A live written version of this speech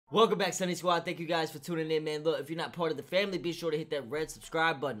Welcome back, Sunny Squad. Thank you guys for tuning in, man. Look, if you're not part of the family, be sure to hit that red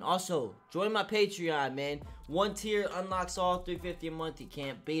subscribe button. Also, join my Patreon, man. One tier unlocks all, $3.50 a month. You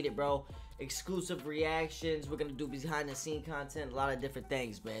can't beat it, bro. Exclusive reactions. We're gonna do behind the scene content, a lot of different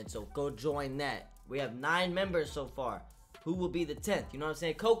things, man. So go join that. We have 9 members so far. Who will be the 10th? You know what I'm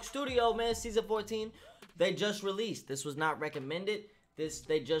saying? Coke Studio, man, season 14. They just released. This was not recommended.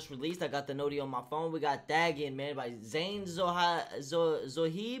 They just released. I got the noti on my phone. We got Thagyan, man, by Zain,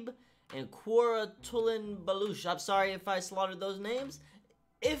 Zohaib, and Quratulain, Balouch. I'm sorry if I slaughtered those names.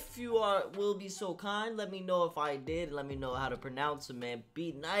 If you will be so kind, let me know if I did. Let me know how to pronounce them, man.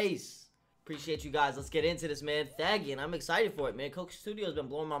 Be nice. Appreciate you guys. Let's get into this, man. Thagyan, I'm excited for it, man. Coke Studio has been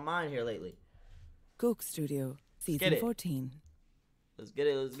blowing my mind here lately. Coke Studio, season 14. Let's get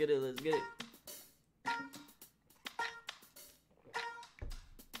it. Let's get it. Let's get it.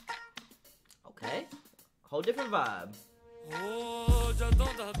 Okay, whole different vibe. Oh, ਜਦੋਂ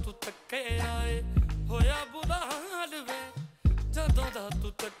ਦਾ ਤੂੰ ਤੱਕੇ ਆਏ ਹੋਇਆ ਬੁਰਾ ਹਾਲ ਵੇ ਜਦੋਂ ਦਾ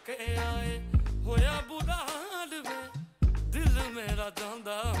ਤੂੰ ਤੱਕੇ ਆਏ ਹੋਇਆ ਬੁਰਾ ਹਾਲ ਵੇ ਦਿਲ ਮੇਰਾ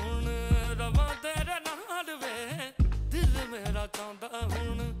ਚਾਹੁੰਦਾ ਹੁਣ ਰਵਾਂ ਤੇਰੇ ਨਾਲ ਵੇ ਦਿਲ ਮੇਰਾ ਚਾਹੁੰਦਾ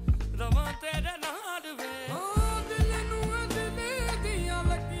ਹੁਣ ਰਵਾਂ ਤੇਰੇ ਨਾਲ ਵੇ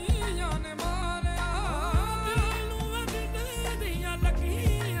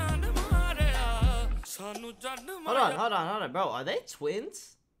Hold on, bro. Are they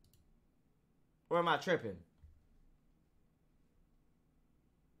twins? Or am I tripping?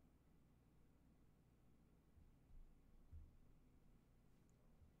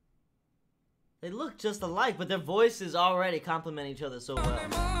 They look just alike, but their voices already complement each other so well.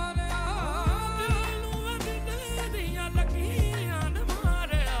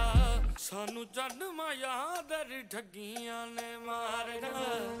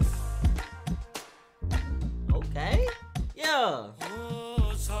 Okay, yeah.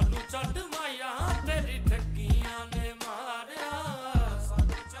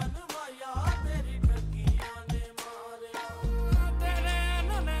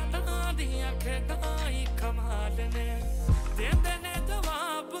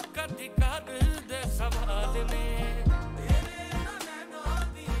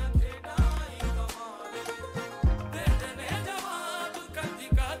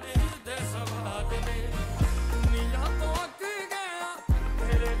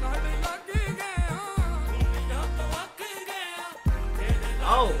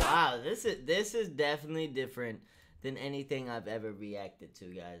 Oh wow, this is definitely different than anything I've ever reacted to,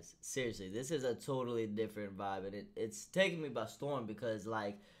 guys. Seriously, this is a totally different vibe, and it's taking me by storm because,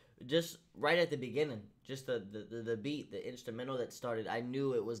 like, just right at the beginning, just the beat, the instrumental that started, I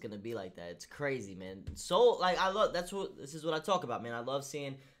knew it was gonna be like that. It's crazy, man. So, like, this is what I talk about, man. I love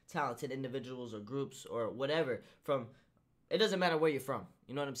seeing talented individuals or groups or whatever from. It doesn't matter where you're from.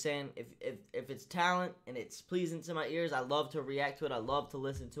 You know what I'm saying? If it's talent and it's pleasing to my ears, I love to react to it. I love to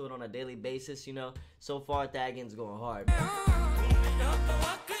listen to it on a daily basis, you know. So far, Thagyan's going hard, man.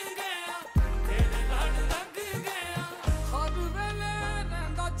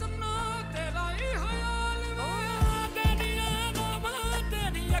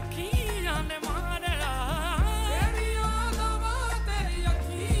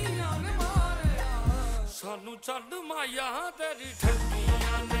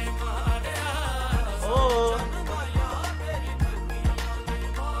 Oh.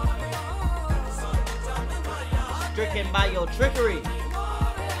 Stricken by your trickery.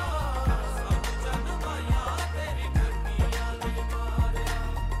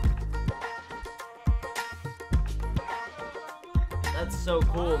 That's so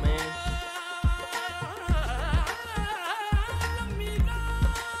cool, man.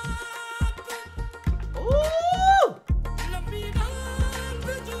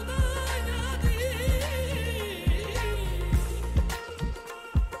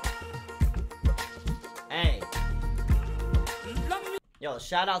 Yo,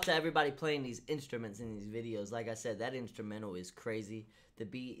 shout out to everybody playing these instruments in these videos. Like I said, that instrumental is crazy. The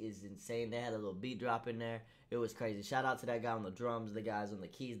beat is insane. They had a little beat drop in there. It was crazy. Shout out to that guy on the drums, the guys on the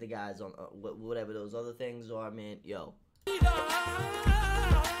keys, the guys on whatever those other things are, man. Yo.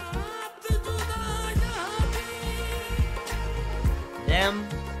 Them.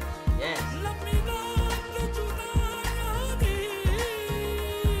 Yes.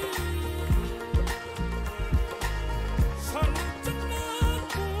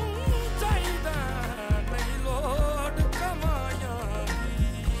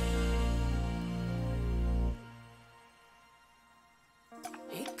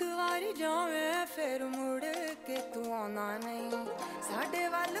 ਜਾਵੇਂ ਫਿਰ ਮੁੜ ਕੇ ਤੂੰ ਆਉਣਾ ਨਹੀਂ ਸਾਡੇ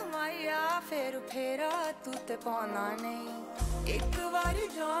ਵੱਲ ਮਾਇਆ ਫਿਰ ਫੇਰਾ ਤੂੰ ਤੇ ਪਾਉਣਾ ਨਹੀਂ ਇੱਕ ਵਾਰ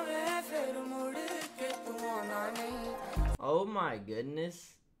ਜਾਵੇਂ Oh my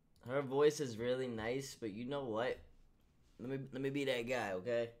goodness. Her voice is really nice, but you know what? Let me be that guy,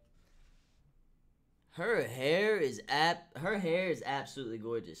 okay? Her hair is absolutely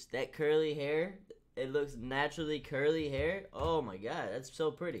gorgeous. That curly hair, it looks naturally curly hair. Oh my god, that's so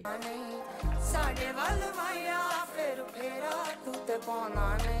pretty.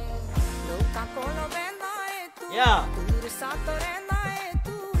 Yeah.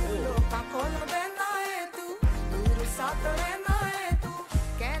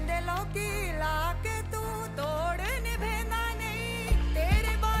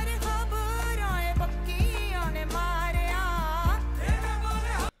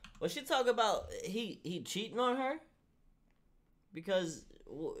 Was she talking about he cheating on her? Because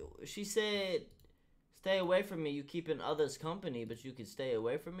she said, stay away from me, you keeping others company, but you can stay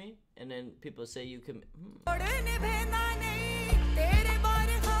away from me? And then people say you can...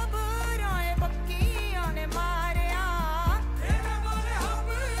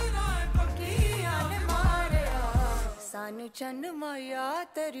 सानू चन माया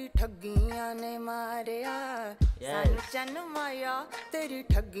तेरी ठगियां ने मारिया सानू चन माया तेरी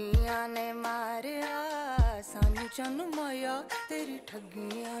ठगियां ने मारिया सानू चन माया तेरी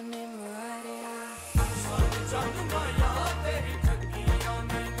ठगियां ने मारिया सानू चन माया तेरी ठगियां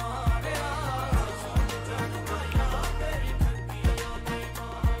ने मारिया सानू चन माया तेरी ठगियां ने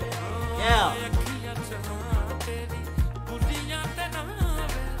मारिया अखियां जहां तेरी बुढ़ियां ते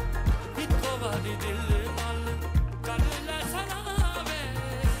नावे इको वारी दिल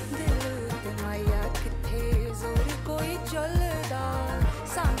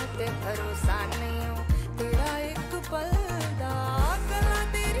भरोसा नहीं हो तेरा एक पल दा गला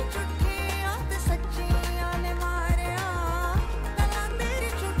तेरी झूठियां ते सच्चियां ने मारिया गला तेरी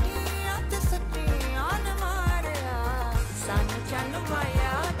झूठियां ते सच्चियां ने मारिया सानू चन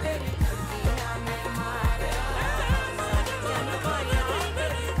माया तेरी ठगियां ने मारिया सानू चन माया तेरी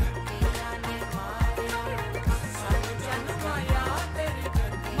ठगियां ने मारिया सानू चन माया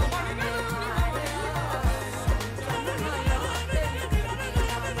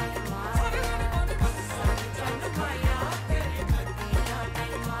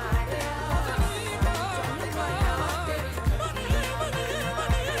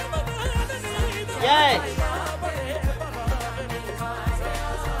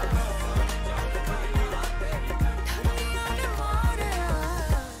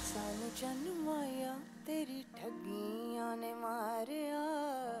तेरी ठगियां ने मारिया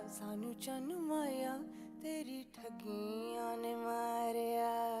सानू चन माया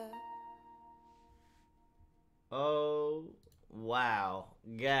Yes. Oh, wow.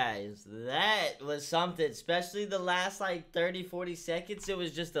 Guys, that was something, especially the last like 30-40 seconds. It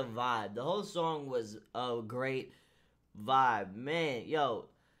was just a vibe. The whole song was a great vibe, man. Yo,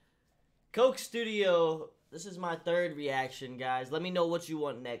 Coke Studio, this is my third reaction, guys. Let me know what you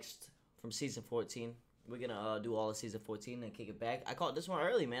want next from season 14. We're gonna do all of season 14 and kick it back. I caught this one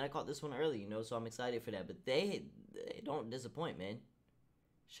early, man. I caught this one early, you know, so I'm excited for that. But they don't disappoint, man.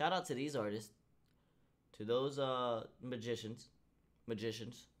 Shout out to these artists, to those magicians.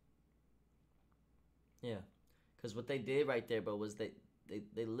 Yeah, because what they did right there, bro, was they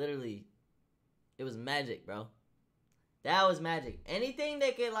literally, it was magic, bro. That was magic. Anything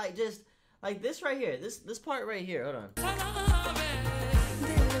they could like just like this right here, this part right here. Hold on.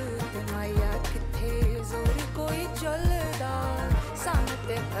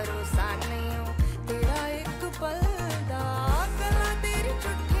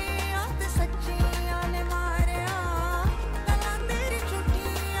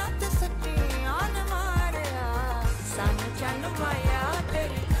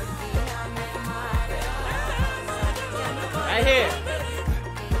 Right here.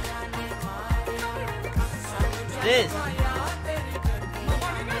 This.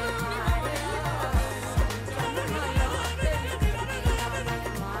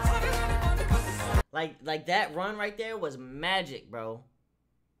 Like that run right there was magic, bro.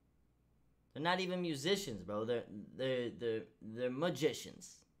 They're not even musicians, bro. They're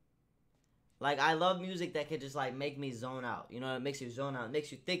magicians. Like, I love music that can just like make me zone out. You know, it makes you zone out. It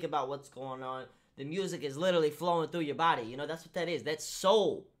makes you think about what's going on. The music is literally flowing through your body. You know, that's what that is. That's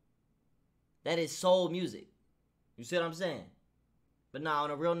soul. That is soul music. You see what I'm saying? But now,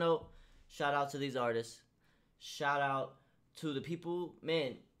 on a real note, shout out to these artists. Shout out to the people.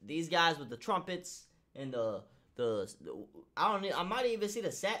 Man, these guys with the trumpets and the I might even see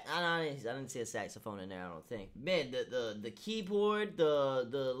the I didn't see a saxophone in there, I don't think. Man, the keyboard,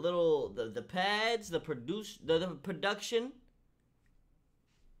 the pads, the production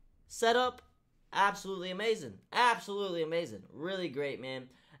setup, absolutely amazing. Absolutely amazing. Really great, man.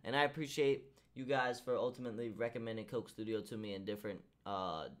 And I appreciate you guys for ultimately recommending Coke Studio to me in different,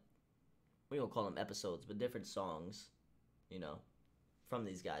 we don't call them episodes, but different songs, you know, from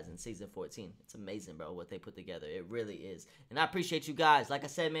these guys in season 14. It's amazing, bro, what they put together. It really is. And I appreciate you guys. Like I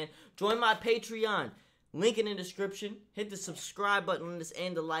said, man, join my Patreon. Link in the description. Hit the subscribe button on this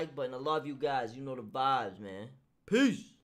and the like button. I love you guys. You know the vibes, man. Peace.